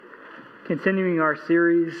Continuing our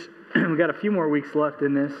series, we've got a few more weeks left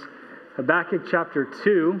in this. Habakkuk chapter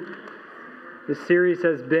 2. This series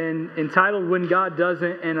has been entitled When God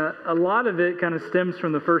Doesn't, and a lot of it kind of stems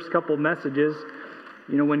from the first couple messages.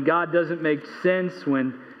 You know, when God doesn't make sense,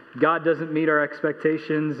 when God doesn't meet our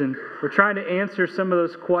expectations, and we're trying to answer some of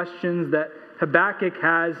those questions that Habakkuk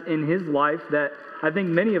has in his life that I think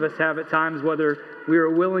many of us have at times, whether we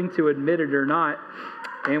are willing to admit it or not.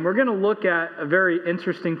 And we're going to look at a very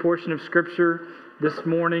interesting portion of Scripture this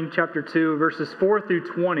morning, chapter 2, verses 4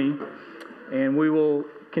 through 20. And we will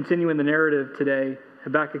continue in the narrative today,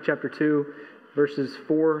 Habakkuk chapter 2, verses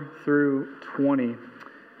 4 through 20.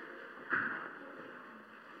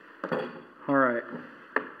 All right.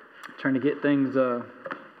 Trying to get things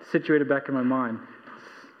situated back in my mind.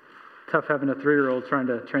 It's tough having a 3-year-old trying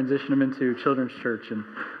to transition him into children's church and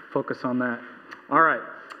focus on that. All right.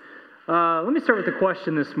 Let me start with the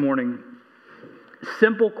question this morning.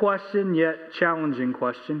 Simple question, yet challenging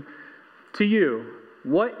question. To you,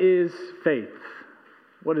 what is faith?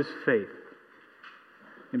 What is faith?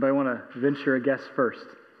 Anybody want to venture a guess first?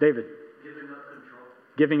 David? Giving up control.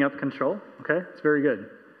 Giving up control? Okay, that's very good.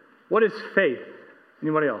 What is faith?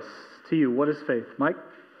 Anybody else? To you, what is faith? Mike?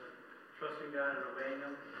 Trusting God and obeying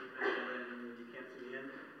Him even when you can't see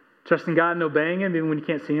Him. Trusting God and obeying Him even when you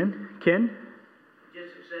can't see Him. Ken?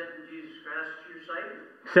 Just accepting Jesus Christ as your Savior.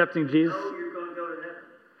 Accepting Jesus? Oh, you're going to go to heaven.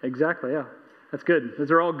 Exactly, yeah. That's good.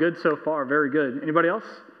 Those are all good so far. Very good. Anybody else?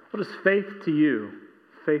 What is faith to you?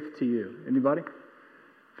 Faith to you. Anybody?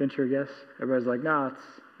 Venture a guess? Everybody's like, nah,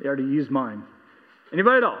 they already used mine.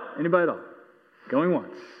 Anybody at all? Anybody at all? Going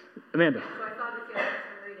once. Amanda. So I saw this yesterday, so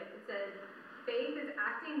read it. It says, faith is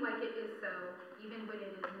acting like it is so, even when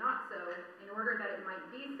it is not so, in order that it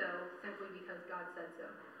might be so, simply because God said so.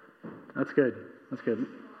 That's good. That's good.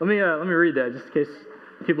 Let me read that just in case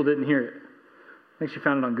people didn't hear it. I think she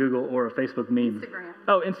found it on Google or a Facebook meme. Instagram.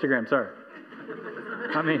 Oh, Instagram, sorry.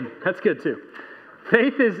 I mean, that's good too.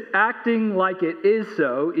 Faith is acting like it is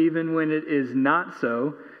so, even when it is not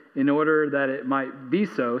so, in order that it might be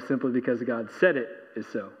so, simply because God said it is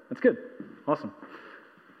so. That's good. Awesome.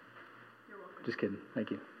 You're welcome. Just kidding.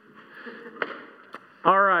 Thank you.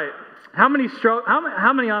 All right. How many struggle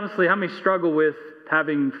with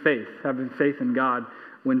having faith in God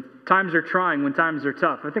when times are trying, when times are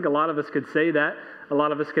tough? I think a lot of us could say that. A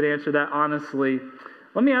lot of us could answer that honestly.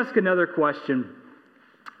 Let me ask another question.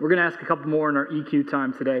 We're going to ask a couple more in our EQ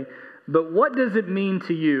time today. But what does it mean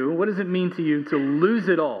to you? What does it mean to you to lose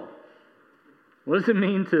it all? What does it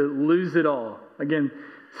mean to lose it all? Again,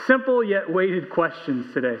 simple yet weighted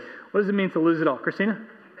questions today. What does it mean to lose it all? Christina? You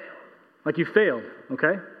failed. Like you failed.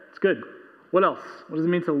 Okay, it's good. What else? What does it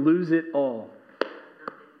mean to lose it all?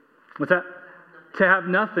 What's that? To have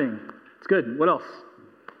nothing. It's good. What else?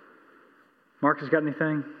 Marcus got anything?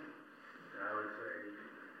 I would say,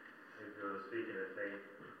 if you were speaking of faith,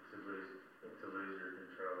 to lose your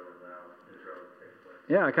control and allow control to take place.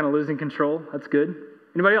 Yeah, kind of losing control. That's good.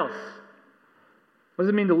 Anybody else? What does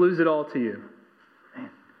it mean to lose it all to you? Man,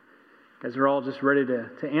 you guys are all just ready to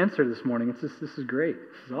answer this morning. This is great.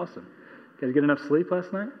 This is awesome. You guys get enough sleep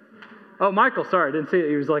last night? Oh, Michael, sorry, I didn't see it.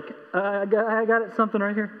 He was like, I got it, something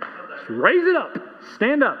right here. Just raise it up.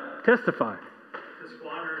 Stand up. Testify. To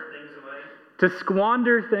squander things away. To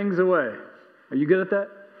squander things away. Are you good at that?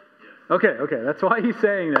 Yes. Okay. That's why he's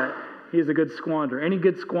saying that. He's a good squanderer. Any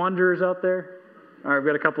good squanderers out there? All right, we've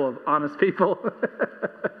got a couple of honest people.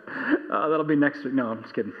 That'll be next week. No, I'm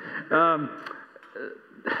just kidding.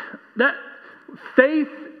 That faith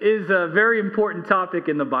is a very important topic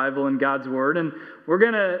in the Bible and God's Word, and we're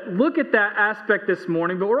going to look at that aspect this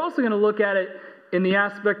morning, but we're also going to look at it in the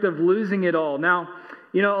aspect of losing it all. Now,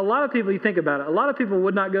 you know, a lot of people, you think about it, a lot of people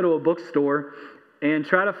would not go to a bookstore and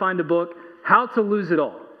try to find a book, How to Lose It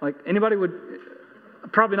All. Like, anybody would?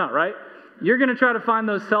 Probably not, right? You're going to try to find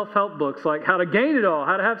those self-help books like How to Gain It All,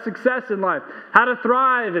 How to Have Success in Life, How to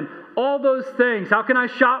Thrive, and all those things. How can I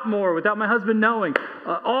shop more without my husband knowing?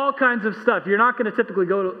 All kinds of stuff. You're not going to typically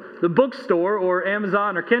go to the bookstore or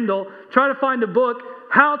Amazon or Kindle, try to find a book,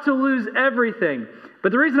 How to Lose Everything.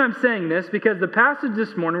 But the reason I'm saying this, because the passage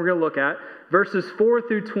this morning we're going to look at, verses 4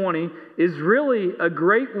 through 20, is really a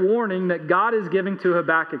great warning that God is giving to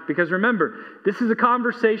Habakkuk. Because remember, this is a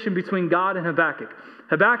conversation between God and Habakkuk.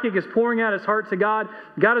 Habakkuk is pouring out his heart to God.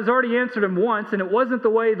 God has already answered him once, and it wasn't the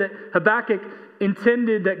way that Habakkuk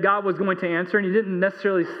intended that God was going to answer, and he didn't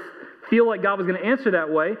necessarily feel like God was going to answer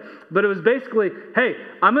that way. But it was basically, hey,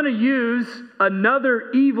 I'm going to use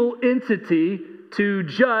another evil entity to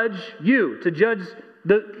judge you, to judge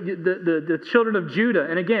the children of Judah.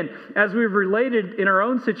 And again, as we've related in our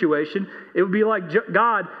own situation, it would be like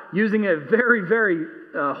God using a very, very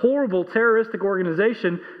horrible terroristic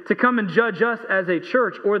organization to come and judge us as a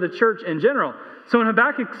church or the church in general. So in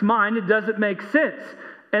Habakkuk's mind, it doesn't make sense.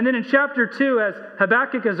 And then in chapter 2, as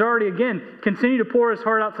Habakkuk has already again continued to pour his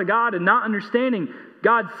heart out to God and not understanding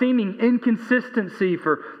God's seeming inconsistency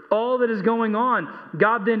for all that is going on,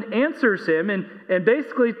 God then answers him and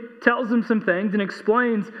basically tells him some things and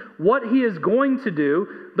explains what he is going to do.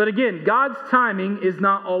 But again, God's timing is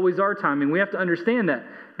not always our timing. We have to understand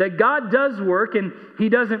that God does work, and he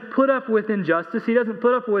doesn't put up with injustice. He doesn't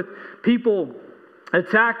put up with people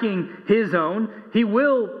attacking his own. He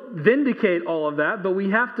will vindicate all of that, but we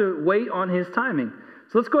have to wait on his timing.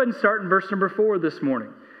 So let's go ahead and start in verse number 4 this morning.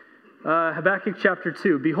 Habakkuk chapter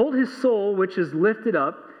 2. Behold, his soul, which is lifted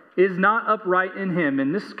up, is not upright in him.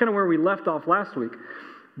 And this is kind of where we left off last week.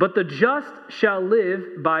 But the just shall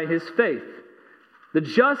live by his faith. The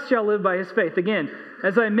just shall live by his faith. Again,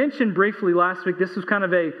 as I mentioned briefly last week, this was kind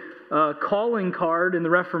of a calling card in the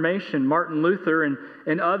Reformation. Martin Luther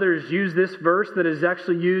and others use this verse that is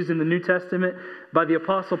actually used in the New Testament by the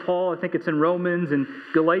Apostle Paul. I think it's in Romans and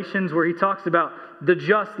Galatians, where he talks about the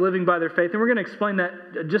just living by their faith. And we're going to explain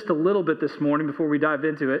that just a little bit this morning before we dive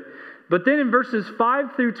into it. But then in verses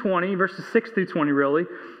 5 through 20, verses 6 through 20 really,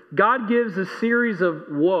 God gives a series of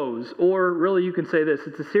woes, or really you can say this,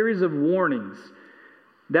 it's a series of warnings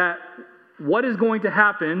that what is going to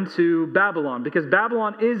happen to Babylon, because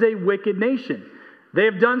Babylon is a wicked nation. They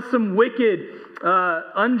have done some wicked,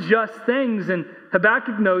 unjust things, and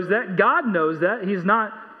Habakkuk knows that. God knows that. He's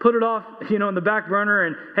not put it off, in the back burner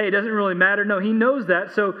and, hey, it doesn't really matter. No, he knows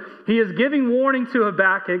that. So he is giving warning to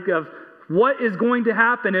Habakkuk of what is going to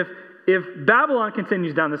happen if Babylon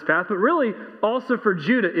continues down this path, but really also for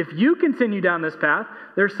Judah. If you continue down this path,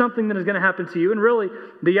 there's something that is going to happen to you. And really,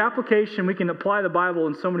 the application, we can apply the Bible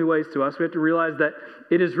in so many ways to us. We have to realize that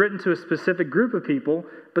it is written to a specific group of people,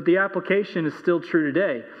 but the application is still true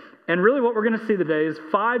today. And really what we're going to see today is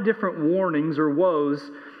 5 different warnings or woes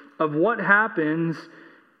of what happens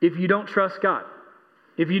if you don't trust God,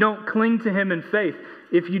 if you don't cling to him in faith,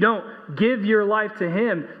 if you don't give your life to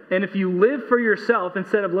him, and if you live for yourself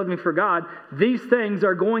instead of living for God, these things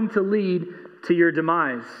are going to lead to your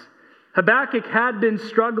demise. Habakkuk had been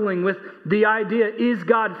struggling with the idea, is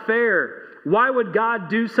God fair? Why would God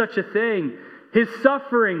do such a thing? His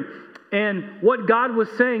suffering and what God was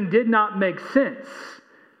saying did not make sense.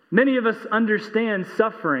 Many of us understand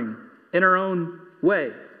suffering in our own way.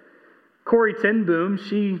 Corrie ten Boom,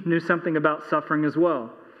 she knew something about suffering as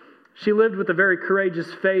well. She lived with a very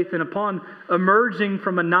courageous faith, and upon emerging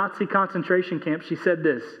from a Nazi concentration camp, she said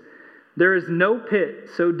this: "There is no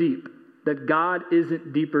pit so deep that God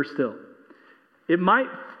isn't deeper still." It might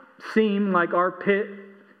seem like our pit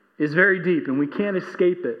is very deep and we can't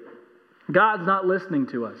escape it. God's not listening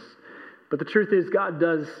to us. But the truth is, God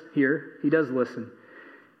does hear. He does listen.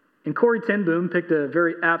 And Corrie ten Boom picked a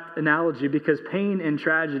very apt analogy, because pain and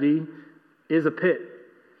tragedy is a pit.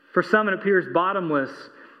 For some, it appears bottomless.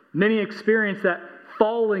 Many experience that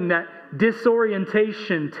falling, that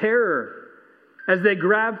disorientation, terror, as they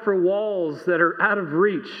grab for walls that are out of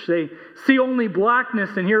reach. They see only blackness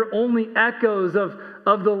and hear only echoes of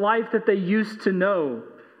the life that they used to know.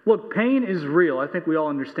 Look, pain is real. I think we all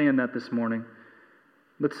understand that this morning.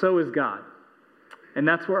 But so is God. And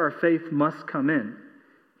that's where our faith must come in.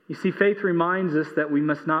 You see, faith reminds us that we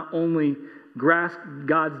must not only grasp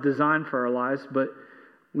God's design for our lives, but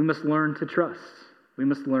we must learn to trust. We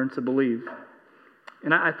must learn to believe.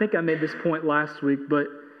 And I think I made this point last week, but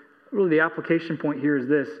really the application point here is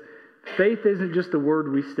this: faith isn't just a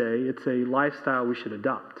word we say, it's a lifestyle we should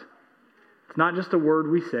adopt. It's not just a word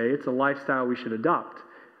we say, it's a lifestyle we should adopt.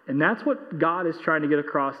 And that's what God is trying to get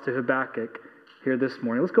across to Habakkuk here this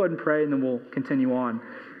morning. Let's go ahead and pray, and then we'll continue on.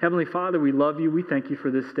 Heavenly Father, we love you. We thank you for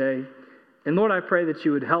this day. And Lord, I pray that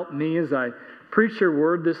you would help me as I preach your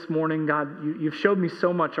word this morning. God, you've showed me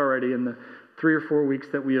so much already in the 3 or 4 weeks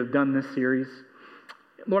that we have done this series.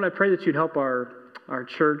 Lord, I pray that you'd help our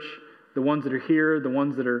church, the ones that are here, the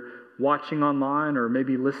ones that are watching online or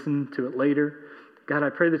maybe listen to it later. God, I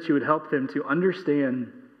pray that you would help them to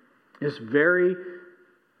understand this very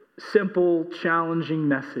simple, challenging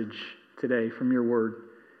message today from your word.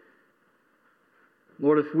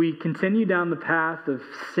 Lord, if we continue down the path of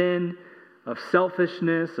sin, of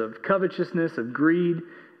selfishness, of covetousness, of greed,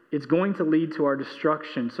 it's going to lead to our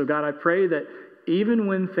destruction. So God, I pray that even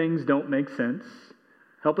when things don't make sense,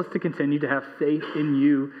 help us to continue to have faith in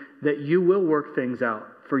you, that you will work things out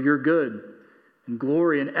for your good and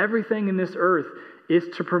glory. And everything in this earth is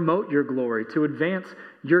to promote your glory, to advance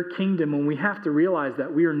your kingdom. And we have to realize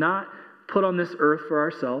that we are not put on this earth for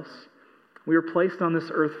ourselves. We are placed on this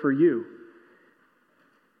earth for you.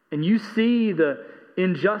 And you see the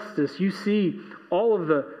injustice. You see all of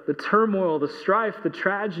the turmoil, the strife, the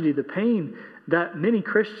tragedy, the pain that many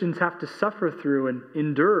Christians have to suffer through and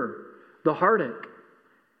endure, the heartache.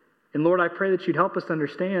 And Lord, I pray that you'd help us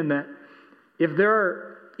understand that if there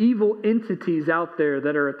are evil entities out there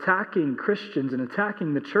that are attacking Christians and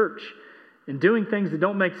attacking the church and doing things that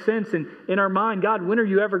don't make sense, and in our mind, God, when are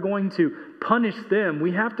you ever going to punish them?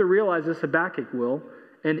 We have to realize this Habakkuk will,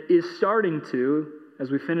 and is starting to,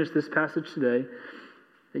 as we finish this passage today,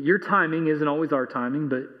 that your timing isn't always our timing,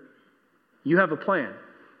 but you have a plan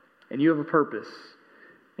and you have a purpose.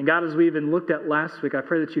 And God, as we even looked at last week, I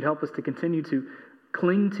pray that you'd help us to continue to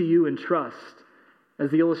cling to you and trust. As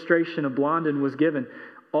the illustration of Blondin was given,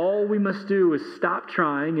 all we must do is stop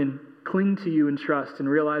trying and cling to you and trust and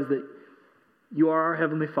realize that you are our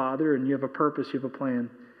Heavenly Father and you have a purpose, you have a plan.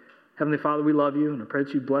 Heavenly Father, we love you, and I pray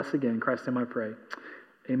that you bless again. In Christ's name I pray.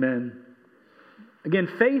 Amen. Again,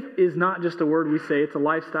 faith is not just a word we say, it's a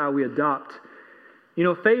lifestyle we adopt. You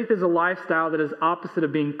know, faith is a lifestyle that is opposite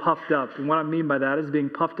of being puffed up. And what I mean by that is being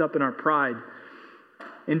puffed up in our pride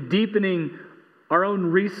and deepening our own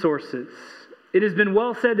resources. It has been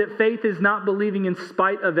well said that faith is not believing in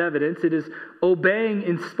spite of evidence. It is obeying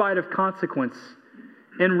in spite of consequence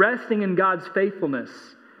and resting in God's faithfulness.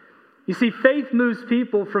 You see, faith moves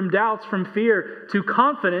people from doubts, from fear, to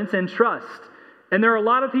confidence and trust. And there are a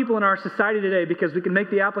lot of people in our society today, because we can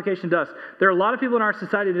make the application to us, there are a lot of people in our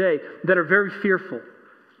society today that are very fearful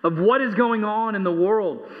of what is going on in the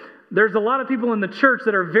world. There's a lot of people in the church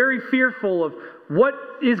that are very fearful of what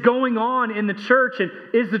is going on in the church, and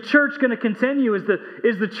is the church going to continue? Is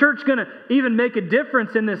the church going to even make a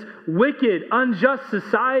difference in this wicked, unjust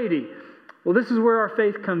society? Well, this is where our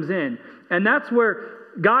faith comes in. And that's where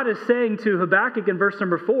God is saying to Habakkuk in verse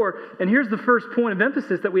number 4, and here's the first point of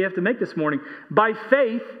emphasis that we have to make this morning. By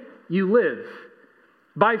faith you live.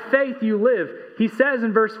 By faith you live. He says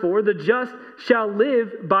in verse 4, the just shall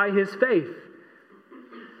live by his faith.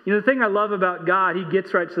 You know, the thing I love about God, he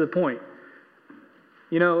gets right to the point.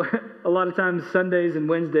 You know, a lot of times Sundays and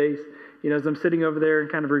Wednesdays, you know, as I'm sitting over there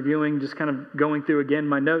and kind of reviewing, just kind of going through again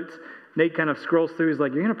my notes, Nate kind of scrolls through. He's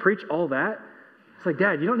like, you're going to preach all that? It's like,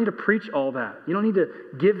 Dad, you don't need to preach all that. You don't need to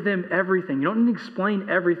give them everything. You don't need to explain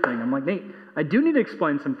everything. I'm like, Nate, I do need to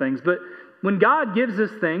explain some things. But when God gives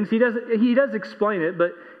us things, He does explain it,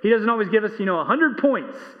 but He doesn't always give us, 100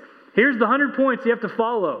 points. Here's the 100 points you have to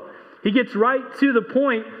follow. He gets right to the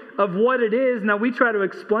point of what it is. Now, we try to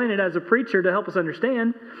explain it as a preacher to help us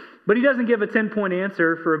understand, but He doesn't give a 10-point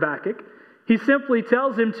answer for Habakkuk. He simply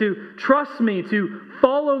tells him to trust me, to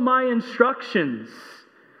follow my instructions.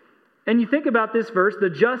 And you think about this verse, the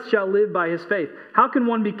just shall live by his faith. How can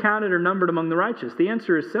one be counted or numbered among the righteous? The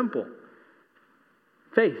answer is simple.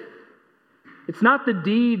 Faith. It's not the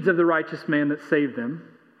deeds of the righteous man that save them.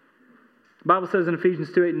 The Bible says in Ephesians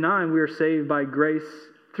 2:8-9, we are saved by grace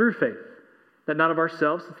through faith. That not of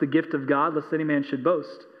ourselves, it's the gift of God, lest any man should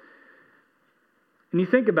boast. And you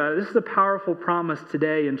think about it, this is a powerful promise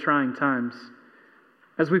today in trying times.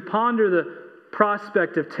 As we ponder the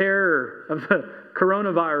prospect of terror, of the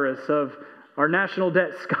coronavirus, of our national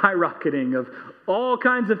debt skyrocketing, of all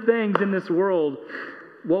kinds of things in this world,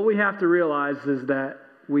 what we have to realize is that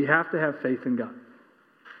we have to have faith in God.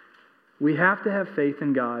 We have to have faith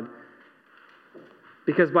in God,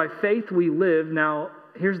 because by faith we live. Now,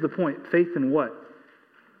 here's the point. Faith in what?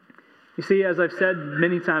 You see, as I've said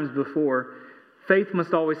many times before, faith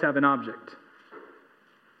must always have an object.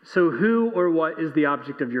 So who or what is the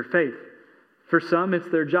object of your faith? For some, it's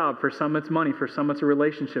their job. For some, it's money. For some, it's a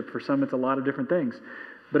relationship. For some, it's a lot of different things.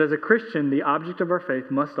 But as a Christian, the object of our faith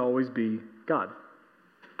must always be God.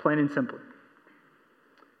 Plain and simple.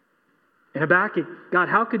 In Habakkuk, God,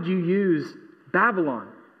 how could you use Babylon,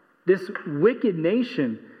 this wicked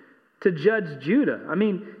nation, to judge Judah? I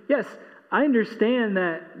mean, yes, I understand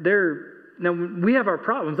that now we have our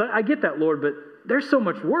problems. I get that, Lord, but they're so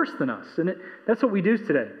much worse than us. And that's what we do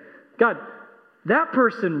today. God, that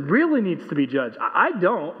person really needs to be judged. I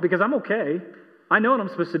don't, because I'm okay. I know what I'm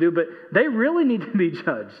supposed to do, but they really need to be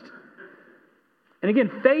judged. And again,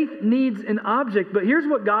 faith needs an object, but here's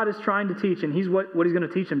what God is trying to teach, and what He's going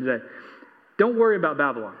to teach him today. Don't worry about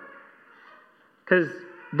Babylon, because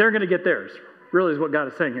they're going to get theirs, really is what God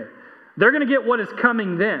is saying here. They're going to get what is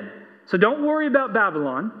coming then. So don't worry about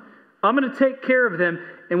Babylon. I'm going to take care of them.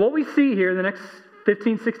 And what we see here in the next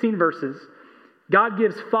 15, 16 verses, God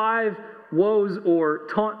gives 5 woes or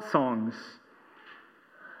taunt songs.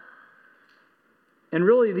 And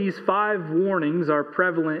really, these 5 warnings are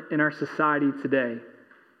prevalent in our society today.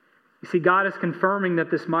 You see, God is confirming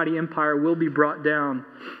that this mighty empire will be brought down.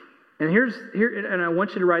 And and I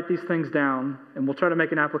want you to write these things down, and we'll try to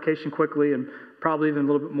make an application quickly and probably even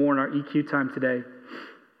a little bit more in our EQ time today.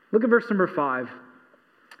 Look at verse number 5.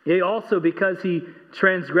 Yea, also because he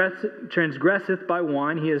transgresseth by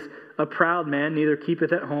wine, he is a proud man, neither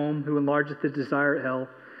keepeth at home, who enlargeth his desire at hell,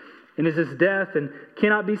 and is his death, and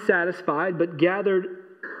cannot be satisfied, but gathered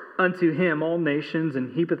unto him all nations,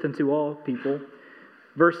 and heapeth unto all people.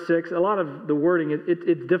 Verse 6, a lot of the wording,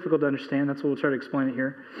 it's difficult to understand. That's what we'll try to explain it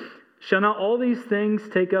here. Shall not all these things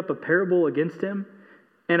take up a parable against him,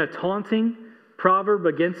 and a taunting proverb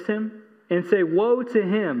against him, and say, Woe to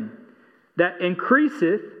him that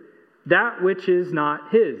increaseth that which is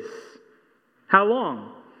not his? How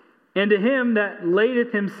long? And to him that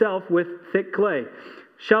ladeth himself with thick clay.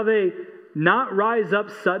 Shall they not rise up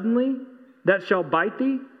suddenly that shall bite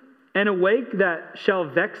thee, and awake that shall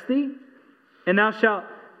vex thee? And thou shalt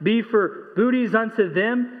be for booties unto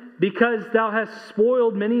them, because thou hast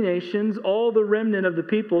spoiled many nations. All the remnant of the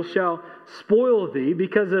people shall spoil thee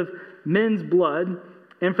because of men's blood,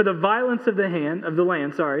 and for the violence of the land,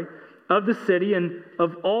 of the city, and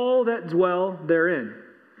of all that dwell therein.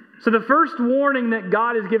 So the first warning that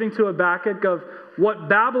God is giving to Habakkuk of what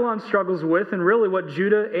Babylon struggles with, and really what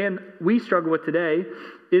Judah and we struggle with today,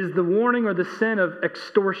 is the warning or the sin of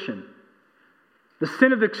extortion. The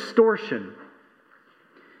sin of extortion.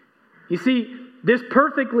 You see, this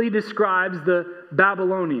perfectly describes the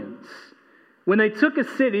Babylonians. When they took a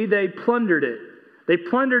city, they plundered it. They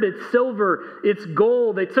plundered its silver, its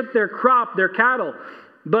gold. They took their crop, their cattle.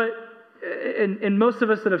 But, and most of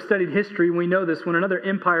us that have studied history, we know this, when another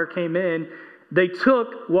empire came in, they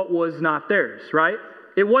took what was not theirs, right?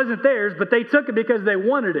 It wasn't theirs, but they took it because they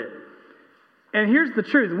wanted it. And here's the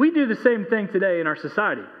truth. We do the same thing today in our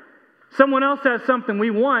society. Someone else has something we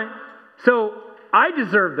want, so I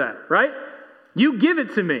deserve that, right? You give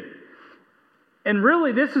it to me. And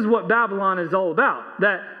really, this is what Babylon is all about.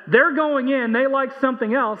 That they're going in, they like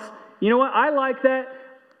something else. You know what? I like that.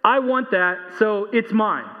 I want that, so it's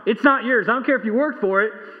mine. It's not yours. I don't care if you worked for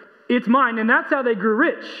it. It's mine. And that's how they grew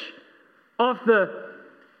rich, off the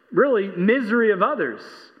really misery of others.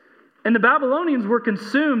 And the Babylonians were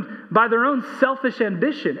consumed by their own selfish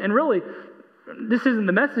ambition. And really, this isn't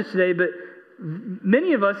the message today, but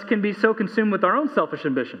many of us can be so consumed with our own selfish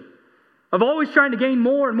ambition of always trying to gain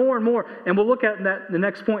more and more and more. And we'll look at that the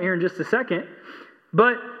next point here in just a second.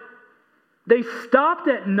 But they stopped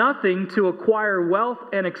at nothing to acquire wealth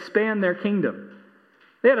and expand their kingdom.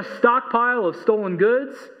 They had a stockpile of stolen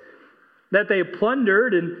goods that they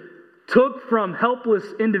plundered and took from helpless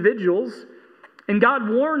individuals. And God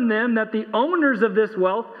warned them that the owners of this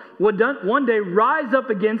wealth would one day rise up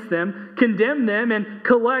against them, condemn them, and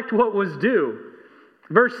collect what was due.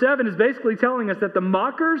 Verse 7 is basically telling us that the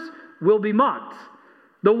mockers will be mocked.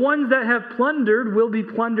 The ones that have plundered will be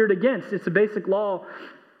plundered against. It's a basic law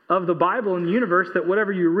of the Bible and the universe that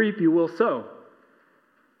whatever you reap, you will sow.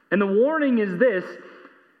 And the warning is this,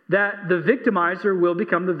 that the victimizer will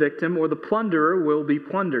become the victim, or the plunderer will be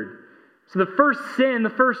plundered. So the first sin, the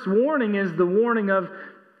first warning is the warning of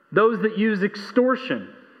those that use extortion.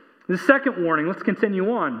 The second warning, let's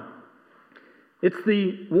continue on. It's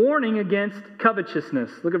the warning against covetousness.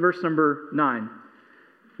 Look at verse number 9.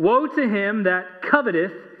 Woe to him that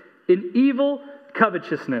coveteth in evil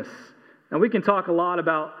covetousness. Now we can talk a lot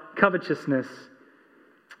about covetousness.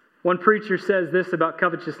 One preacher says this about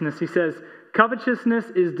covetousness. He says, covetousness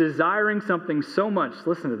is desiring something so much,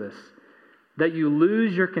 listen to this, that you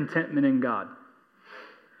lose your contentment in God.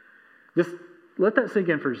 Just let that sink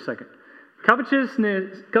in for a second.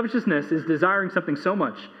 Covetousness is desiring something so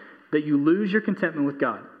much that you lose your contentment with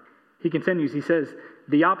God. He continues, he says,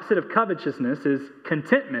 the opposite of covetousness is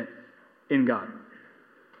contentment in God.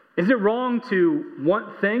 Is it wrong to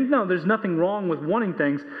want things? No, there's nothing wrong with wanting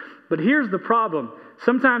things. But here's the problem.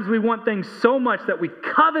 Sometimes we want things so much that we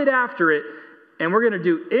covet after it, and we're going to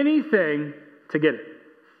do anything to get it.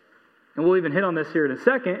 And we'll even hit on this here in a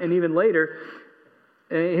second, and even later.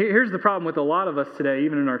 And here's the problem with a lot of us today,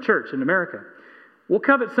 even in our church in America. We'll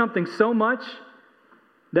covet something so much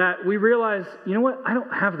that we realize, you know what, I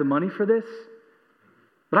don't have the money for this,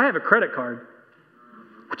 but I have a credit card.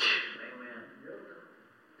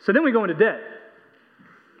 So then we go into debt.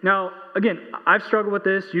 Now, again, I've struggled with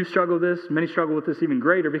this, you've struggled with this, many struggle with this even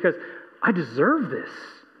greater, because I deserve this.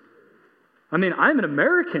 I mean, I'm an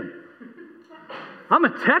American. I'm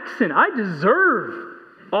a Texan. I deserve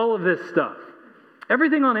all of this stuff.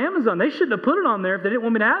 Everything on Amazon, they shouldn't have put it on there if they didn't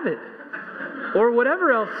want me to have it. Or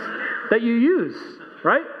whatever else that you use,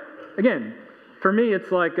 right? Again, for me, it's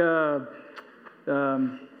like,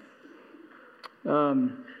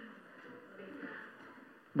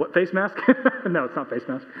 What, face mask? No, it's not face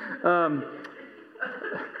mask.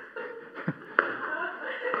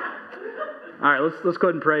 All right, let's go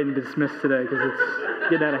ahead and pray and dismiss today because it's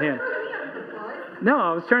getting out of hand. No,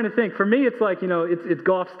 I was trying to think. For me, it's like, it's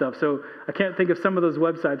golf stuff, so I can't think of some of those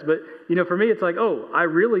websites. But, for me, it's like, oh, I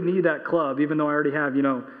really need that club, even though I already have,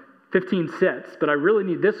 15 sets, but I really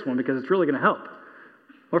need this one because it's really going to help.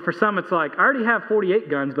 Or for some, it's like, I already have 48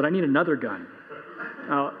 guns, but I need another gun.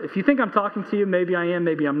 If you think I'm talking to you, maybe I am,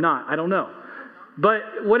 maybe I'm not. I don't know.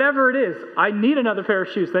 But whatever it is, I need another pair of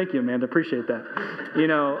shoes. Thank you, Amanda. Appreciate that.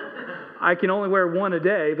 I can only wear one a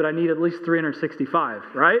day, but I need at least 365,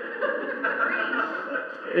 right?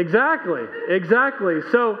 Exactly.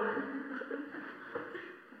 So,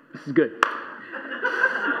 this is good.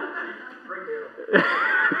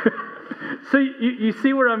 So you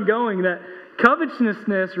see where I'm going, that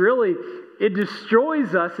covetousness really, it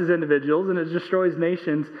destroys us as individuals and it destroys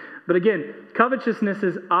nations. But again, covetousness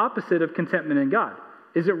is opposite of contentment in God.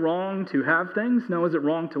 Is it wrong to have things? No. Is it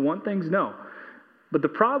wrong to want things? No. But the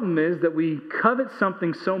problem is that we covet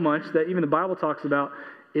something so much that even the Bible talks about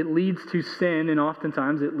it leads to sin, and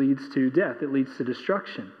oftentimes it leads to death. It leads to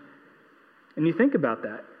destruction. And you think about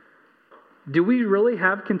that. Do we really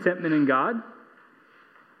have contentment in God?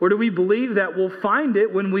 Or do we believe that we'll find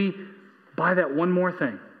it when we buy that one more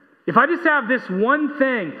thing? If I just have this one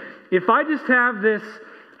thing, if I just have this,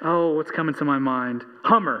 what's coming to my mind?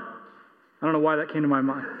 Hummer. I don't know why that came to my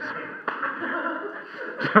mind.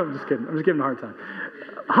 I'm just kidding. I'm just giving a hard time.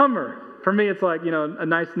 Hummer. For me, it's like, a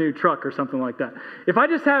nice new truck or something like that. If I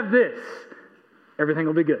just have this, everything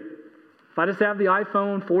will be good. If I just have the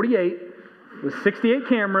iPhone 48 with 68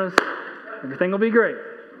 cameras, everything will be great.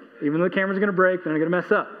 Even though the camera's going to break, they're not going to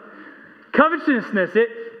mess up. Covetousness,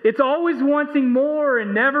 it's always wanting more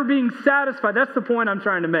and never being satisfied. That's the point I'm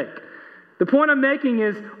trying to make. The point I'm making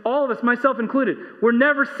is all of us, myself included, we're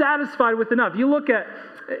never satisfied with enough. You look at,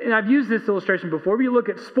 and I've used this illustration before, but you look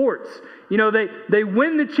at sports. They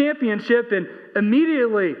win the championship and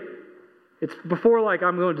immediately, it's before like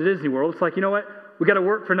I'm going to Disney World, it's like, you know what? We got to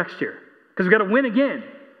work for next year because we got to win again.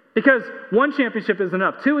 Because one championship isn't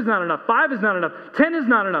enough, 2 is not enough, 5 is not enough, 10 is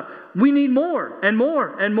not enough. We need more and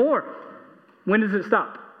more and more. When does it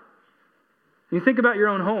stop? You think about your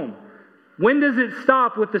own home. When does it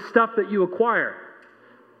stop with the stuff that you acquire?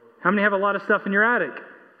 How many have a lot of stuff in your attic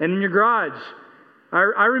and in your garage?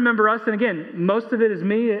 I remember us, and again, most of it is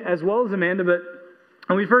me as well as Amanda, but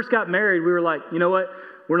when we first got married, we were like, you know what?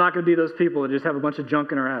 We're not going to be those people that just have a bunch of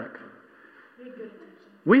junk in our attic.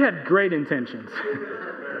 We had great intentions.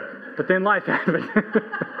 But then life happened.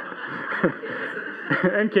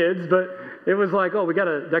 And kids, but it was like, we got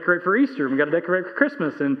to decorate for Easter, and we got to decorate for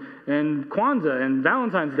Christmas, and Kwanzaa, and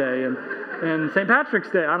Valentine's Day, and St. Patrick's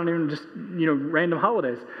Day. I don't even just, random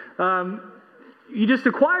holidays. You just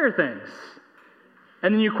acquire things.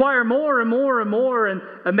 And then you acquire more and more and more, and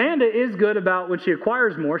Amanda is good about when she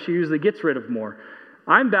acquires more, she usually gets rid of more.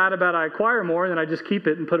 I'm bad about I acquire more, and then I just keep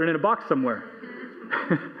it and put it in a box somewhere.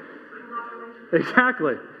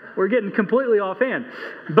 Exactly. We're getting completely offhand.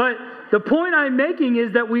 But the point I'm making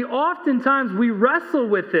is that we wrestle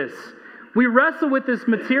with this. We wrestle with this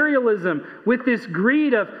materialism, with this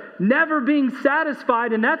greed of never being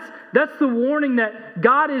satisfied. And that's the warning that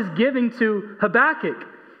God is giving to Habakkuk.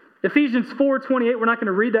 Ephesians 4:28, we're not going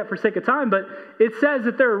to read that for sake of time, but it says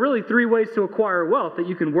that there are really 3 ways to acquire wealth, that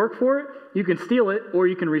you can work for it, you can steal it, or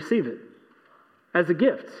you can receive it as a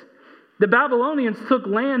gift. The Babylonians took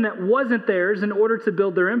land that wasn't theirs in order to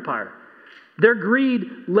build their empire. Their greed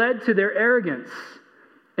led to their arrogance.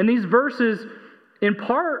 And these verses in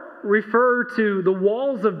part refer to the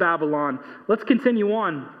walls of Babylon. Let's continue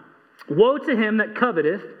on. Woe to him that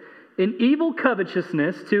coveteth in evil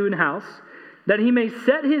covetousness to an house, that he may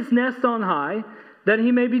set his nest on high, that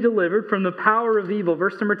he may be delivered from the power of evil.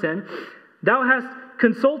 Verse number 10, thou hast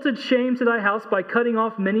consulted shame to thy house by cutting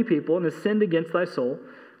off many people, and hast sinned against thy soul.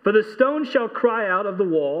 For the stone shall cry out of the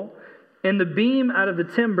wall, and the beam out of the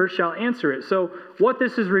timber shall answer it. So what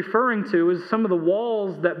this is referring to is some of the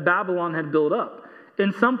walls that Babylon had built up.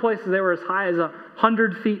 In some places they were as high as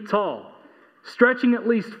 100 feet tall, stretching at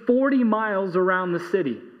least 40 miles around the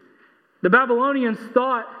city. The Babylonians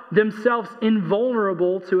thought themselves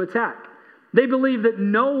invulnerable to attack. They believed that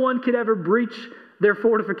no one could ever breach their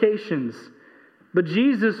fortifications. But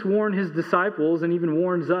Jesus warned his disciples, and even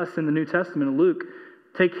warns us in the New Testament of Luke,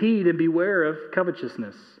 take heed and beware of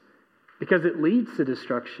covetousness, because it leads to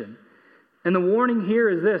destruction. And the warning here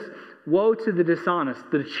is this: woe to the dishonest,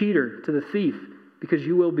 to the cheater, to the thief, because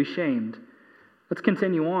you will be shamed. Let's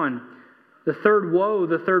continue on. The third woe,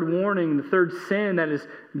 the third warning, the third sin that is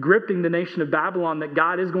gripping the nation of Babylon that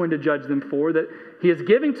God is going to judge them for, that he is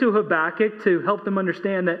giving to Habakkuk to help them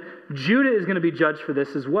understand that Judah is going to be judged for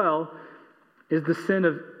this as well, is the sin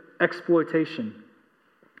of exploitation.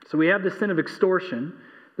 So we have the sin of extortion,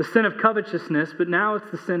 the sin of covetousness, but now it's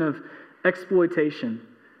the sin of exploitation.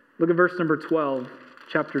 Look at verse number 12,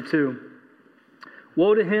 chapter 2.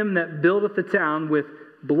 Woe to him that buildeth the town with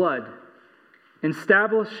blood, and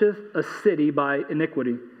establisheth a city by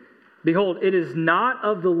iniquity. Behold, it is not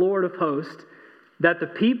of the Lord of hosts that the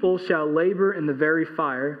people shall labor in the very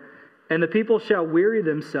fire, and the people shall weary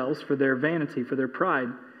themselves for their vanity, for their pride.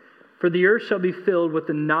 For the earth shall be filled with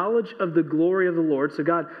the knowledge of the glory of the Lord. So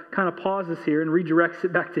God kind of pauses here and redirects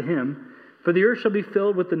it back to him. For the earth shall be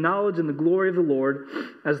filled with the knowledge and the glory of the Lord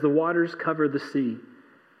as the waters cover the sea.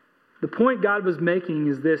 The point God was making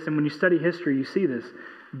is this, and when you study history, you see this.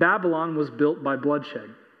 Babylon was built by bloodshed,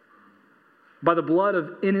 by the blood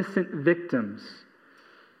of innocent victims.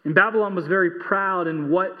 And Babylon was very proud in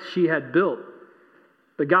what she had built.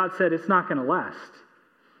 But God said it's not going to last.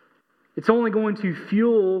 It's only going to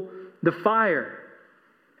fuel the fire.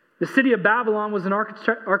 The city of Babylon was an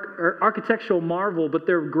architectural marvel, but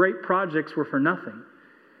their great projects were for nothing.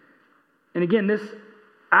 And again, this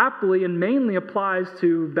aptly and mainly applies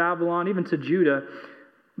to Babylon, even to Judah.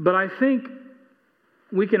 But I think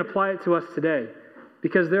we can apply it to us today,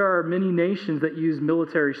 because there are many nations that use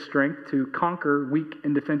military strength to conquer weak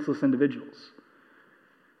and defenseless individuals.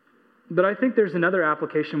 But I think there's another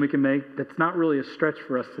application we can make that's not really a stretch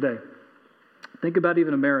for us today. Think about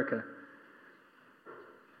even America,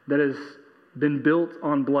 that has been built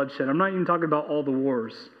on bloodshed. I'm not even talking about all the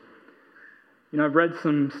wars. You know, I've read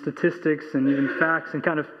some statistics and even facts and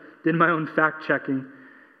kind of did my own fact checking.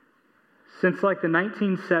 Since like the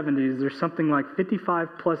 1970s, there's something like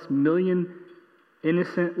 55 plus million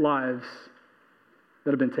innocent lives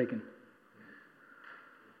that have been taken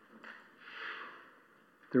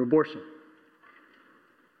through abortion.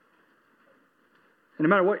 And no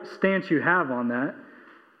matter what stance you have on that,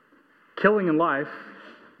 killing a life,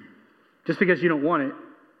 just because you don't want it,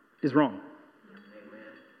 is wrong.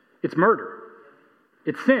 It's murder.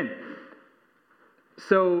 It's sin.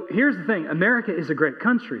 So here's the thing. America is a great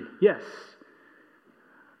country, yes.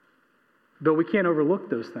 But we can't overlook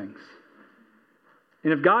those things.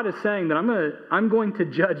 And if God is saying that I'm going to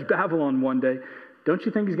judge Babylon one day, don't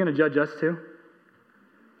you think he's going to judge us too?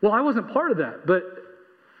 Well, I wasn't part of that, but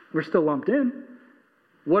we're still lumped in.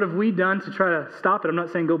 What have we done to try to stop it? I'm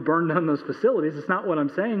not saying go burn down those facilities. It's not what I'm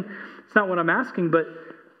saying. It's not what I'm asking, but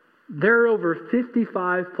there are over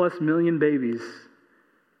 55 plus million babies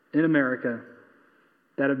in America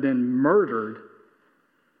that have been murdered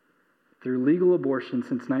through legal abortion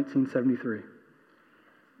since 1973.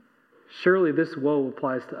 Surely this woe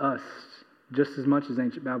applies to us just as much as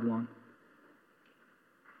ancient Babylon.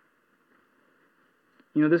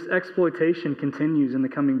 You know, this exploitation continues in the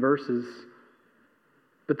coming verses.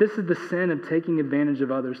 But this is the sin of taking advantage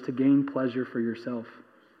of others to gain pleasure for yourself.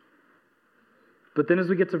 But then as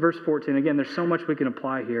we get to verse 14, again, there's so much we can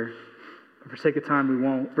apply here. But for sake of time, we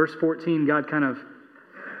won't. Verse 14, God kind of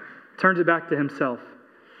turns it back to himself.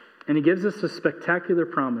 And he gives us a spectacular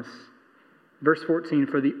promise. Verse 14,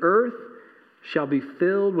 for the earth shall be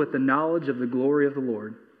filled with the knowledge of the glory of the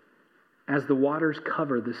Lord, as the waters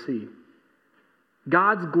cover the sea.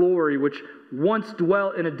 God's glory, which once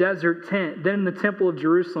dwelt in a desert tent, then in the temple of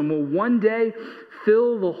Jerusalem, will one day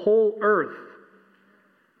fill the whole earth.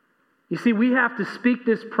 You see, we have to speak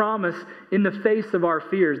this promise in the face of our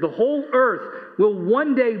fears. The whole earth will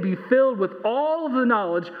one day be filled with all of the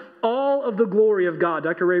knowledge, all of the glory of God.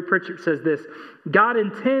 Dr. Ray Pritchard says this: God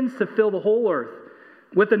intends to fill the whole earth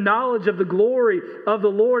with the knowledge of the glory of the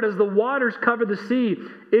Lord as the waters cover the sea.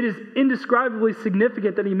 It is indescribably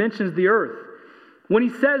significant that he mentions the earth. When he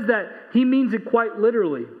says that, he means it quite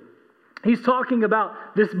literally. He's talking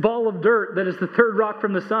about this ball of dirt that is the third rock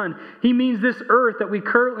from the sun. He means this earth that we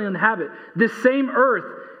currently inhabit. This same earth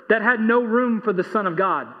that had no room for the Son of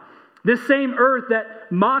God. This same earth that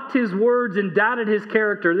mocked his words and doubted his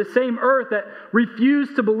character. This same earth that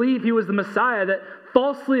refused to believe he was the Messiah, that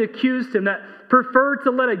falsely accused him, that preferred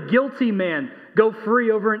to let a guilty man go free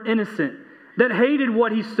over an innocent, that hated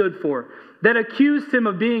what he stood for, that accused him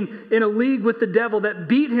of being in a league with the devil, that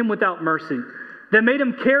beat him without mercy, that made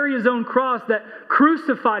him carry his own cross, that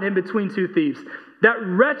crucified him between two thieves, that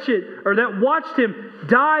watched him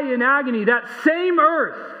die in agony. That same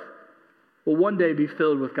earth will one day be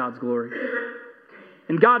filled with God's glory.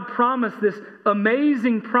 And God promised this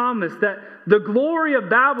amazing promise that the glory of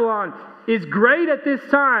Babylon is great at this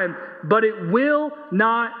time, but it will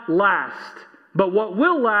not last. But what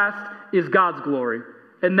will last is God's glory.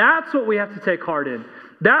 And that's what we have to take heart in.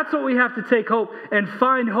 That's what we have to take hope and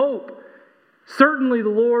find hope. Certainly the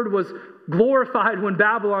Lord was glorified when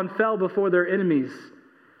Babylon fell before their enemies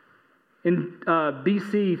in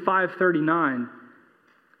BC 539.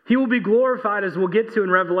 He will be glorified, as we'll get to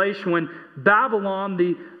in Revelation, when Babylon,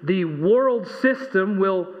 the world system,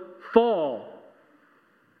 will fall.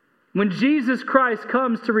 When Jesus Christ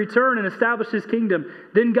comes to return and establish his kingdom,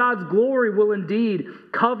 then God's glory will indeed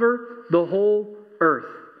cover the whole earth.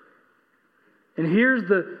 And here's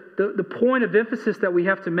the point of emphasis that we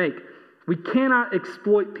have to make. We cannot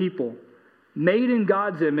exploit people made in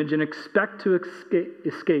God's image and expect to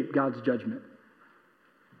escape God's judgment.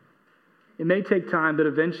 It may take time, but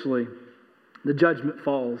eventually the judgment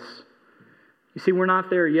falls. You see, we're not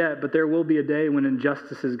there yet, but there will be a day when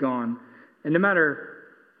injustice is gone. And no matter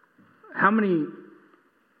how many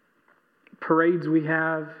parades we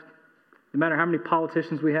have, no matter how many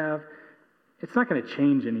politicians we have, it's not going to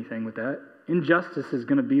change anything with that. Injustice is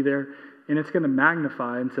going to be there, and it's going to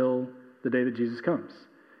magnify until the day that Jesus comes.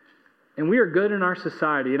 And we are good in our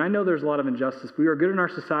society, and I know there's a lot of injustice, but we are good in our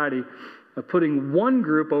society of putting one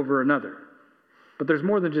group over another. But there's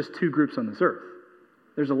more than just two groups on this earth.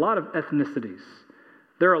 There's a lot of ethnicities.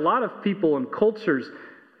 There are a lot of people and cultures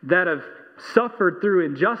that have suffered through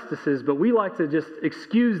injustices, but we like to just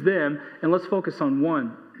excuse them and let's focus on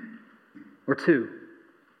one or two.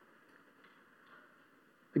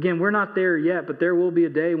 Again, we're not there yet, but there will be a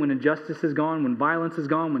day when injustice is gone, when violence is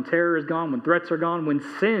gone, when terror is gone, when threats are gone, when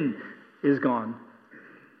sin is gone.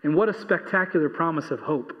 And what a spectacular promise of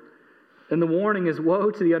hope. And the warning is, woe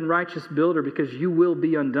to the unrighteous builder, because you will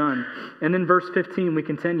be undone. And then verse 15, we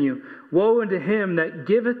continue. Woe unto him that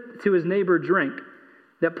giveth to his neighbor drink,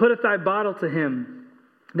 that putteth thy bottle to him,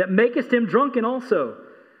 that makest him drunken also,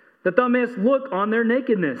 that thou mayest look on their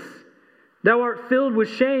nakedness. Thou art filled with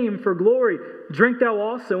shame for glory. Drink thou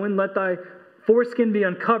also, and let thy foreskin be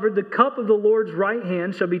uncovered. The cup of the Lord's right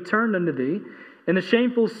hand shall be turned unto thee, and the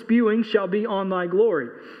shameful spewing shall be on thy glory.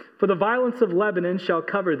 For the violence of Lebanon shall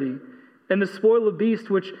cover thee, and the spoil of beasts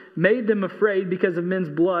which made them afraid because of men's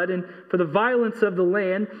blood, and for the violence of the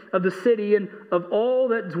land, of the city, and of all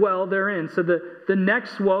that dwell therein. So the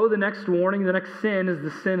next woe, the next warning, the next sin is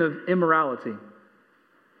the sin of immorality.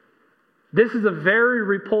 This is a very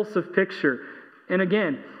repulsive picture. And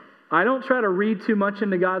again, I don't try to read too much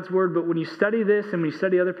into God's word, but when you study this and when you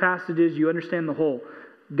study other passages, you understand the whole.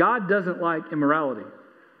 God doesn't like immorality.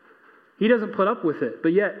 He doesn't put up with it.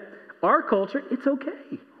 But yet, our culture, it's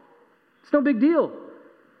okay. It's no big deal.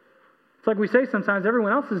 It's like we say sometimes,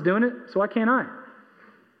 everyone else is doing it, so why can't I?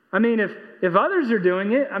 I mean, if others are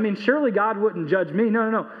doing it, I mean, surely God wouldn't judge me.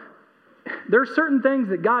 No. There are certain things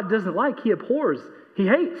that God doesn't like. He abhors. He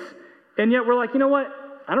hates. And yet we're like, you know what?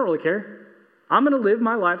 I don't really care. I'm going to live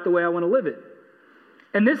my life the way I want to live it.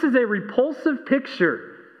 And this is a repulsive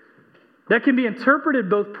picture that can be interpreted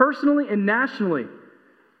both personally and nationally.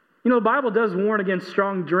 You know, the Bible does warn against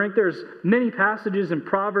strong drink. There's many passages in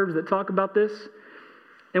Proverbs that talk about this.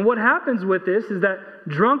 And what happens with this is that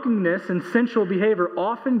drunkenness and sensual behavior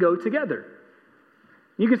often go together.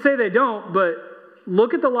 You can say they don't, but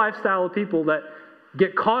look at the lifestyle of people that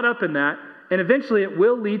get caught up in that, and eventually it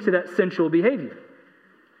will lead to that sensual behavior.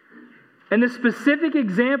 And the specific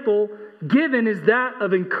example given is that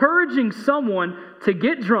of encouraging someone to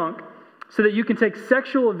get drunk so that you can take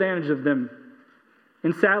sexual advantage of them.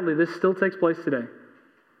 And sadly, this still takes place today.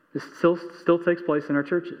 This still takes place in our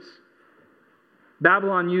churches.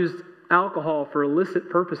 Babylon used alcohol for illicit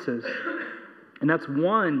purposes. And that's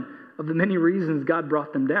one of the many reasons God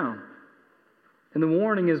brought them down. And the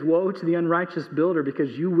warning is, woe to the unrighteous builder,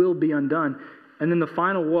 because you will be undone. And then the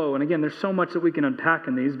final woe, and again, there's so much that we can unpack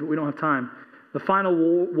in these, but we don't have time. The final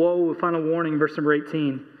woe, the final warning, verse number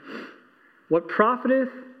 18. What profiteth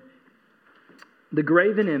the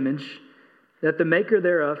graven image that the maker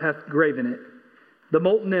thereof hath graven it, the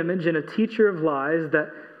molten image and a teacher of lies,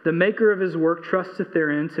 that the maker of his work trusteth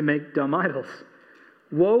therein to make dumb idols.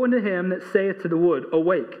 Woe unto him that saith to the wood,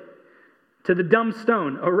 awake, to the dumb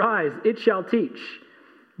stone, arise, it shall teach.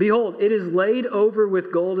 Behold, it is laid over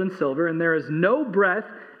with gold and silver, and there is no breath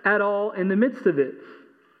at all in the midst of it.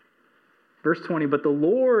 Verse 20, but the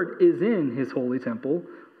Lord is in his holy temple.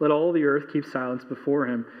 Let all the earth keep silence before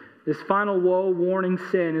him. This final woe, warning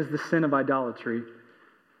sin is the sin of idolatry.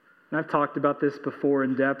 And I've talked about this before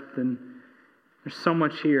in depth, and there's so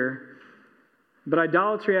much here. But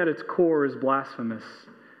idolatry at its core is blasphemous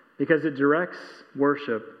because it directs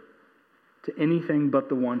worship to anything but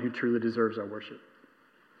the one who truly deserves our worship.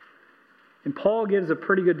 And Paul gives a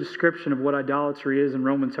pretty good description of what idolatry is in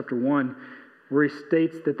Romans chapter 1. where he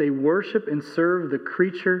states that they worship and serve the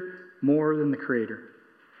creature more than the Creator.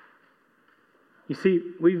 You see,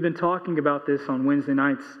 we've been talking about this on Wednesday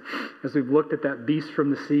nights as we've looked at that beast from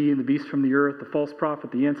the sea and the beast from the earth, the false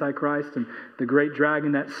prophet, the Antichrist, and the great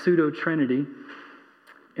dragon, that pseudo-trinity.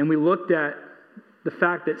 And we looked at the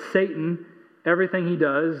fact that Satan, everything he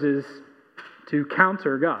does is to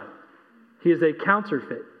counter God. He is a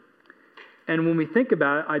counterfeit. And when we think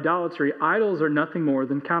about it, idolatry, idols are nothing more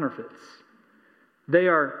than counterfeits. They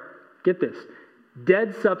are, get this,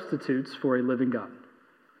 dead substitutes for a living God.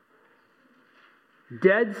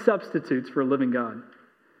 Dead substitutes for a living God.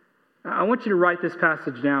 I want you to write this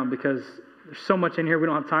passage down because there's so much in here, we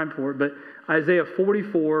don't have time for it, but Isaiah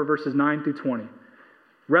 44, verses 9 through 20.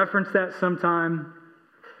 Reference that sometime.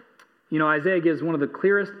 You know, Isaiah gives one of the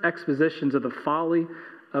clearest expositions of the folly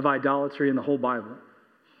of idolatry in the whole Bible.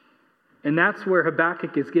 And that's where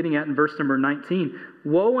Habakkuk is getting at in verse number 19.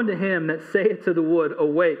 Woe unto him that saith to the wood,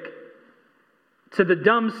 awake, to the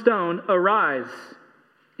dumb stone, arise.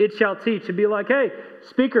 It shall teach. It'd be like, hey,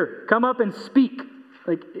 speaker, come up and speak.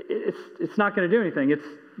 Like, it's not going to do anything.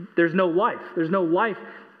 There's no life. There's no life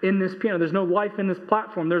in this piano. There's no life in this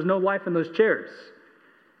platform. There's no life in those chairs.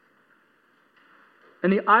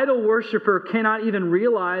 And the idol worshiper cannot even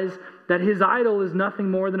realize that his idol is nothing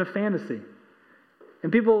more than a fantasy.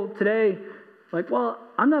 And people today, like, well,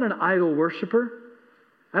 I'm not an idol worshiper.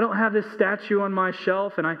 I don't have this statue on my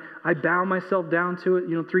shelf and I bow myself down to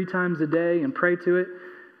it, 3 times a day and pray to it.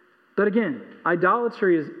 But again,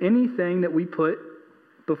 idolatry is anything that we put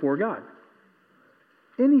before God.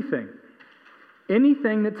 Anything.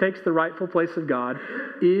 Anything that takes the rightful place of God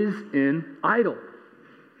is an idol.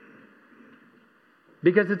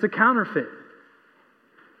 Because it's a counterfeit.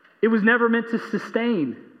 It was never meant to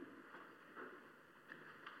sustain.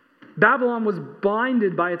 Babylon was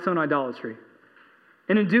blinded by its own idolatry.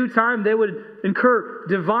 And in due time, they would incur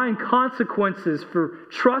divine consequences for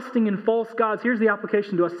trusting in false gods. Here's the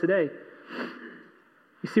application to us today.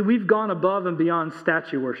 You see, we've gone above and beyond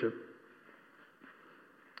statue worship.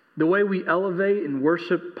 The way we elevate and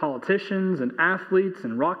worship politicians and athletes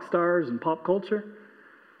and rock stars and pop culture,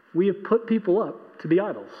 we have put people up to be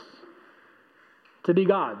idols, to be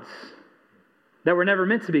gods that were never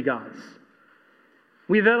meant to be gods.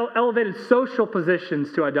 We've elevated social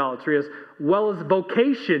positions to idolatry as well as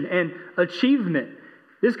vocation and achievement.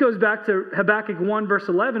 This goes back to Habakkuk 1 verse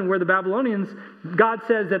 11 where the Babylonians, God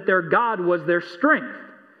says that their God was their strength.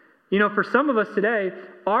 For some of us today,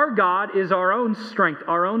 our God is our own strength,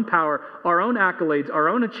 our own power, our own accolades, our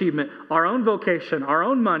own achievement, our own vocation, our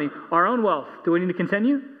own money, our own wealth. Do we need to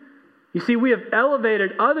continue? You see, we have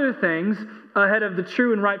elevated other things ahead of the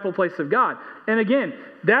true and rightful place of God. And again,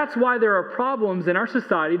 that's why there are problems in our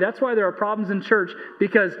society. That's why there are problems in church,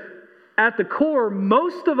 because at the core,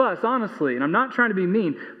 most of us, honestly, and I'm not trying to be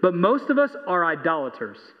mean, but most of us are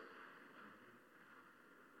idolaters.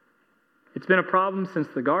 It's been a problem since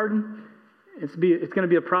the garden. It's going to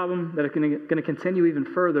be a problem that is going to continue even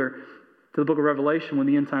further to the book of Revelation when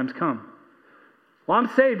the end times come. Well, I'm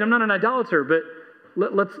saved. I'm not an idolater, but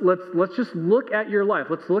let's just look at your life.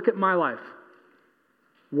 Let's look at my life.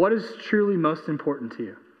 What is truly most important to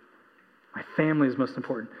you? My family is most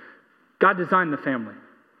important. God designed the family.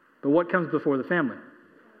 But what comes before the family?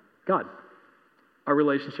 God. Our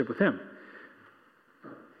relationship with Him.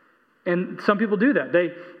 And some people do that.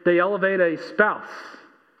 They elevate a spouse.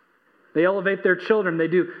 They elevate their children. They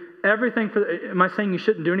do everything for... Am I saying you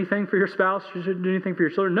shouldn't do anything for your spouse? You shouldn't do anything for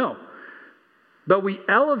your children? No. But we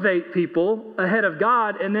elevate people ahead of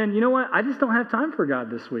God, and then, you know what? I just don't have time for God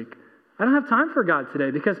this week. I don't have time for God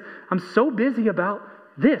today because I'm so busy about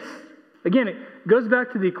this. Again, it goes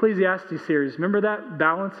back to the Ecclesiastes series. Remember that?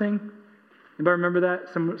 Balancing? Anybody remember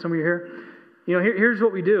that? Some of you here? Here's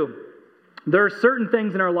what we do. There are certain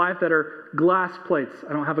things in our life that are glass plates.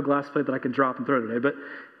 I don't have a glass plate that I can drop and throw today, but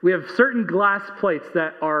we have certain glass plates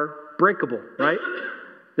that are breakable, right?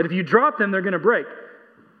 That if you drop them, they're going to break.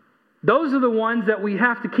 Those are the ones that we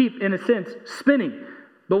have to keep, in a sense, spinning.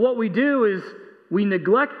 But what we do is we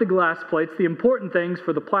neglect the glass plates, the important things,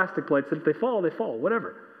 for the plastic plates. That if they fall,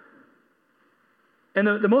 whatever. And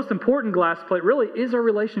the most important glass plate really is our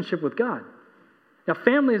relationship with God. Now,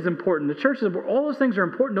 family is important. The church is important. All those things are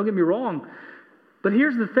important, don't get me wrong. But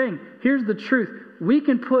here's the thing. Here's the truth. We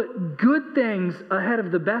can put good things ahead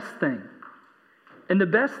of the best thing. And the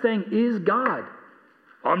best thing is God.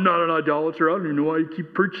 I'm not an idolater. I don't even know why you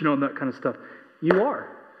keep preaching on that kind of stuff. You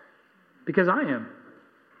are. Because I am.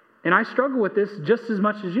 And I struggle with this just as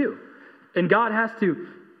much as you. And God has to,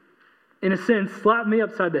 in a sense, slap me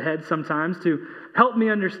upside the head sometimes to help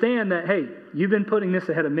me understand that, hey, you've been putting this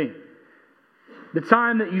ahead of me. the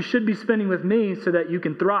time that you should be spending with me so that you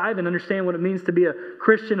can thrive and understand what it means to be a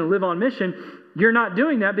Christian and live on mission, you're not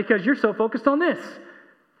doing that because you're so focused on this.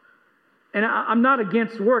 And I'm not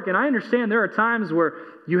against work, and I understand there are times where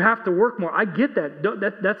you have to work more. I get that.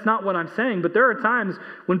 That's not what I'm saying, but there are times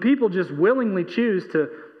when people just willingly choose to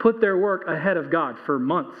put their work ahead of God for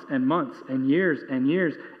months and months and years and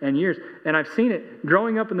years and years. And I've seen it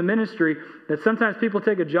growing up in the ministry that sometimes people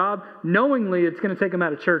take a job knowingly it's going to take them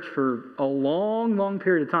out of church for a long, long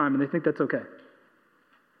period of time, and they think that's okay.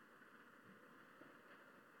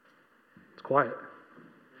 It's quiet.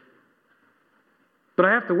 But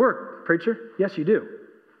I have to work, preacher. Yes, you do.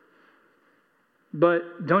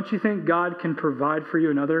 But don't you think God can provide for you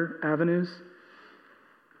in other avenues?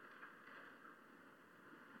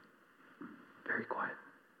 Very quiet.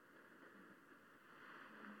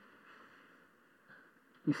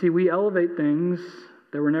 You see, we elevate things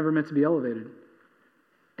that were never meant to be elevated.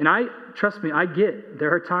 And trust me, I get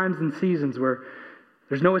there are times and seasons where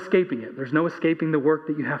there's no escaping it. There's no escaping the work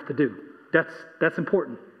that you have to do. That's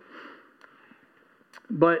important.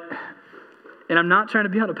 But, and I'm not trying to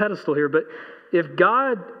be on a pedestal here, but if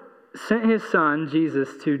God sent his son, Jesus,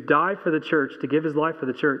 to die for the church, to give his life for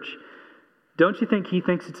the church, don't you think he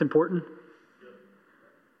thinks it's important?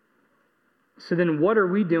 So then what are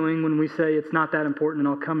we doing when we say it's not that important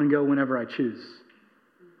and I'll come and go whenever I choose?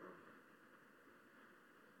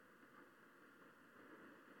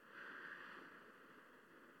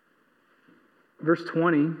 Verse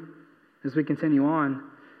 20, as we continue on,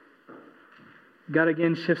 God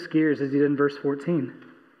again shifts gears as he did in verse 14.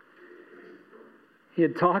 He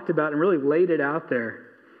had talked about and really laid it out there.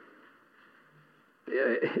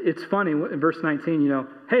 It's funny, in verse 19,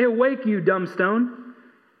 hey, awake, you dumb stone.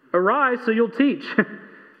 Arise so you'll teach.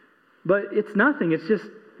 But it's nothing.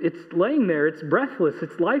 It's laying there. It's breathless.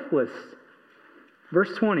 It's lifeless.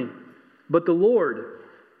 Verse 20, but the Lord,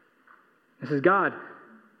 this is God,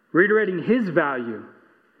 reiterating his value.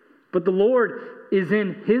 But the Lord is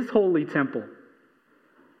in his holy temple.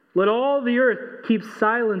 Let all the earth keep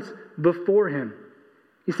silence before him.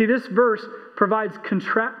 You see, this verse provides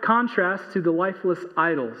contrast to the lifeless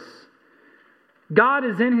idols. God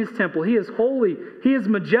is in his temple. He is holy. He is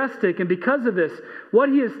majestic. And because of this, what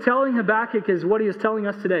he is telling Habakkuk is what he is telling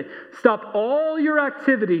us today. Stop all your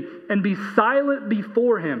activity and be silent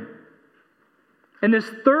before him. And this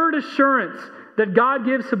third assurance that God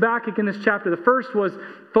gives Habakkuk in this chapter, the first was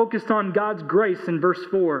focused on God's grace in verse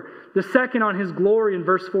 4. The second on his glory in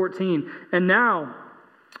verse 14. And now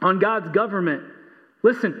on God's government.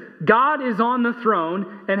 Listen, God is on the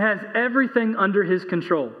throne and has everything under his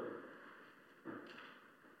control.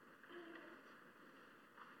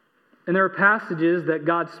 And there are passages that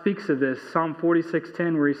God speaks of this. Psalm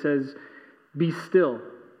 46:10 where he says, be still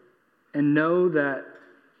and know that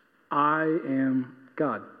I am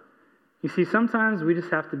God. You see, sometimes we just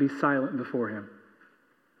have to be silent before him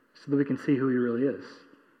so that we can see who he really is.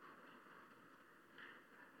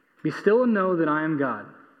 Be still and know that I am God.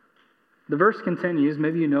 The verse continues,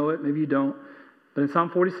 maybe you know it, maybe you don't, but in Psalm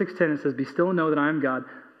 46:10 it says, be still and know that I am God.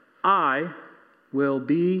 I will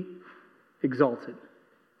be exalted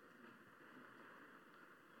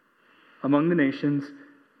among the nations.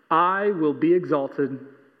 I will be exalted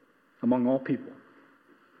among all people.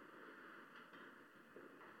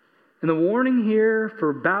 And the warning here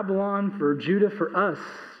for Babylon, for Judah, for us,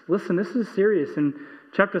 listen, this is serious. In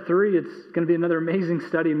chapter 3, it's going to be another amazing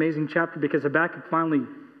study, amazing chapter, because Habakkuk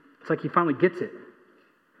it's like he finally gets it.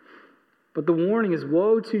 But the warning is,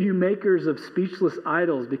 woe to you makers of speechless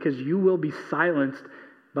idols, because you will be silenced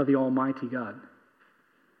by the Almighty God.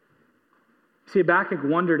 See, Habakkuk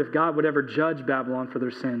wondered if God would ever judge Babylon for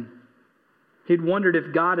their sin. He'd wondered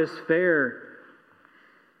if God is fair.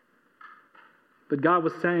 But God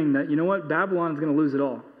was saying that, you know what? Babylon is going to lose it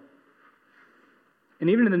all. And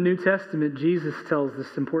even in the New Testament, Jesus tells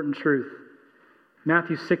this important truth.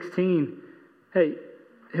 Matthew 16, hey,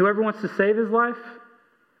 whoever wants to save his life,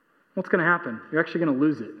 what's going to happen? You're actually going to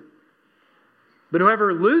lose it. But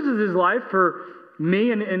whoever loses his life for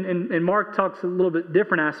me, and Mark talks a little bit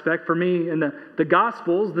different aspect, for me in the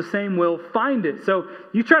Gospels, the same will find it. So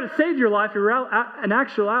you try to save your life, in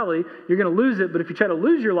actuality, you're going to lose it. But if you try to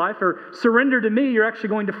lose your life or surrender to me, you're actually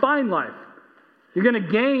going to find life. You're going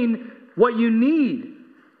to gain what you need.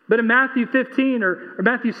 But in Matthew 15 or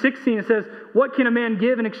Matthew 16, it says, what can a man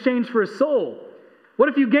give in exchange for his soul? What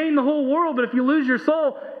if you gain the whole world, but if you lose your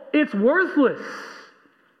soul, it's worthless.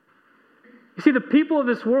 You see, the people of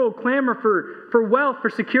this world clamor for wealth, for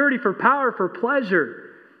security, for power, for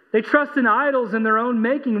pleasure. They trust in idols in their own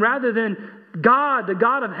making rather than God, the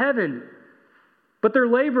God of heaven. But their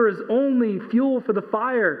labor is only fuel for the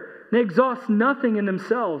fire They exhaust nothing in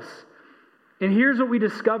themselves. And here's what we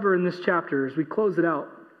discover in this chapter as we close it out.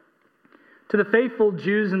 To the faithful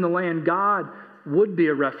Jews in the land, God would be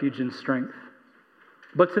a refuge and strength.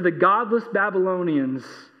 But to the godless Babylonians,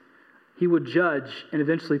 he would judge and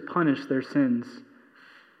eventually punish their sins.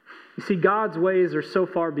 You see, God's ways are so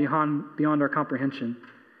far beyond our comprehension.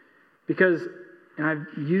 Because, and I've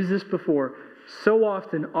used this before, so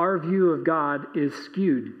often our view of God is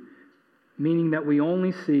skewed, meaning that we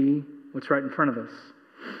only see what's right in front of us.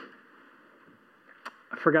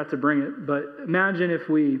 I forgot to bring it, but imagine if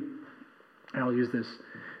I'll use this.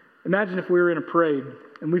 Imagine if we were in a parade,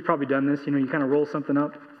 and we've probably done this, you kind of roll something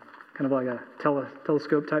up, kind of like a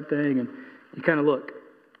telescope type thing, and you kind of look,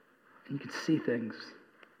 and you can see things.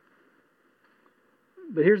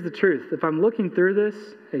 But here's the truth. If I'm looking through this,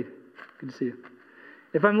 hey, good to see you.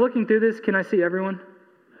 If I'm looking through this, can I see everyone?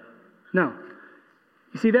 No.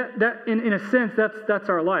 You see, that in a sense, that's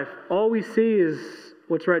our life. All we see is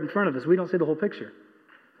what's right in front of us. We don't see the whole picture.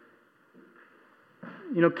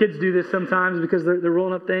 Kids do this sometimes because they're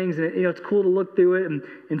rolling up things, and it's cool to look through it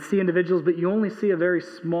and see individuals, but you only see a very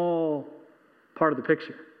small part of the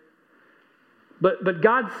picture. But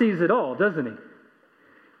God sees it all, doesn't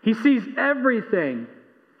He? He sees everything.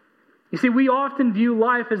 You see, we often view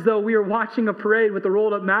life as though we are watching a parade with a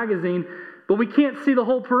rolled up magazine, but we can't see the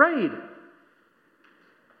whole parade.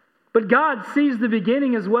 But God sees the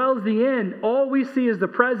beginning as well as the end. All we see is the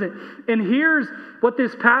present. And here's what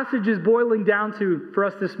this passage is boiling down to for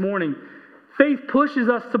us this morning. Faith pushes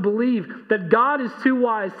us to believe that God is too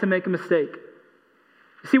wise to make a mistake.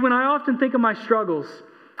 You see, when I often think of my struggles,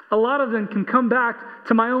 a lot of them can come back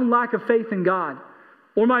to my own lack of faith in God,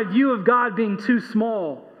 or my view of God being too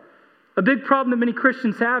small. A big problem that many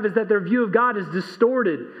Christians have is that their view of God is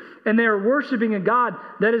distorted, and they are worshiping a God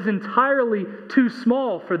that is entirely too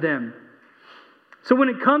small for them. So when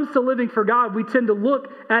it comes to living for God, we tend to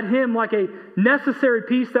look at Him like a necessary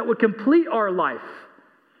piece that would complete our life.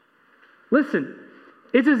 Listen,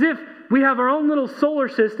 it's as if we have our own little solar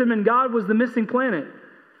system and God was the missing planet.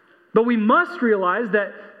 But we must realize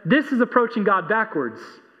that this is approaching God backwards.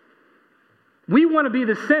 We want to be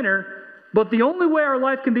the center, but the only way our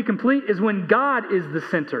life can be complete is when God is the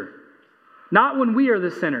center, not when we are the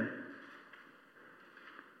center.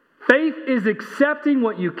 Faith is accepting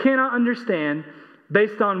what you cannot understand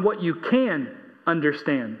based on what you can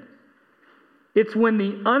understand. It's when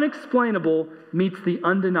the unexplainable meets the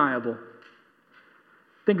undeniable.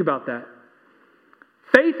 Think about that.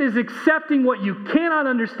 Faith is accepting what you cannot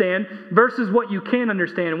understand versus what you can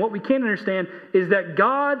understand. And what we can understand is that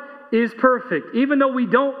God is perfect, even though we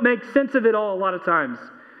don't make sense of it all a lot of times.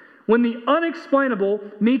 When the unexplainable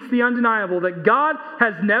meets the undeniable, that God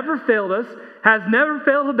has never failed us, has never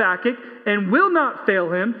failed Habakkuk, and will not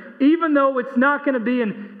fail him, even though it's not going to be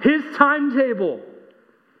in his timetable.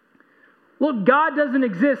 Look, God doesn't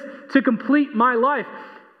exist to complete my life.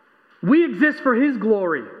 We exist for His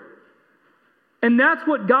glory. And that's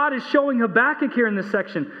what God is showing Habakkuk here in this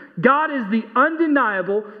section. God is the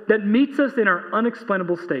undeniable that meets us in our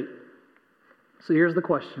unexplainable state. So here's the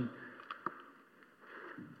question.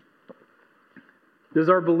 Does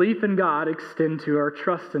our belief in God extend to our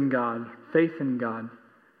trust in God, faith in God?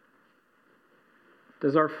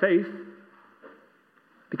 Does our faith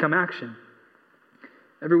become action?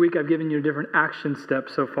 Every week I've given you different action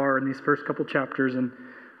steps so far in these first couple chapters, and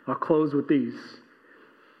I'll close with these.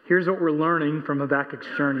 Here's what we're learning from Habakkuk's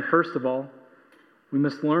journey. First of all, we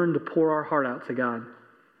must learn to pour our heart out to God.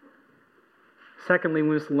 Secondly,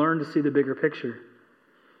 we must learn to see the bigger picture.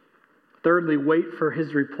 Thirdly, wait for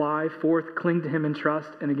His reply. Fourth, cling to Him in trust.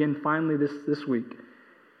 And again, finally, this week,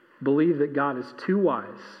 believe that God is too wise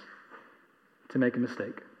to make a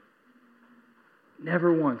mistake.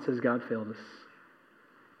 Never once has God failed us.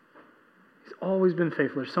 He's always been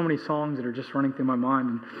faithful. There's so many songs that are just running through my mind,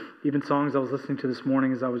 and even songs I was listening to this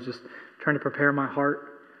morning as I was just trying to prepare my heart.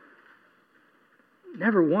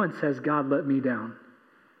 Never once has God let me down.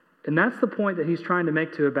 And that's the point that he's trying to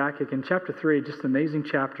make to Habakkuk in chapter 3, just an amazing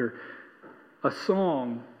chapter. A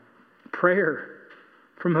song, prayer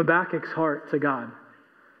from Habakkuk's heart to God.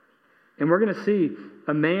 And we're going to see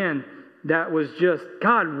a man that was just,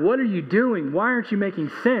 God, what are you doing? Why aren't you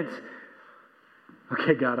making sense?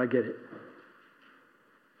 Okay, God, I get it.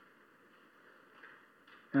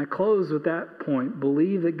 And I close with that point.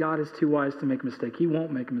 Believe that God is too wise to make a mistake. He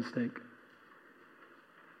won't make a mistake.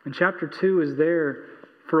 And chapter 2 is there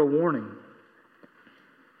for a warning.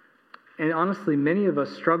 And honestly, many of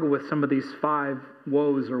us struggle with some of these 5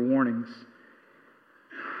 woes or warnings.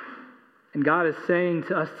 And God is saying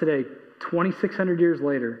to us today, 2,600 years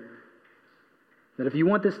later, that if you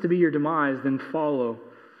want this to be your demise, then follow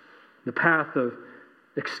the path of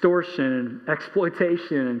extortion and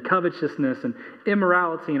exploitation and covetousness and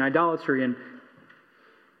immorality and idolatry. And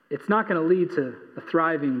it's not going to lead to a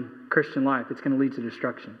thriving Christian life. It's going to lead to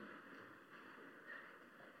destruction.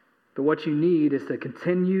 But what you need is the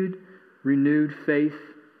continued, renewed faith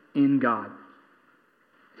in God.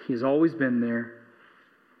 He has always been there,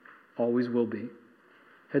 always will be.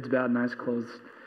 Heads bowed and eyes closed.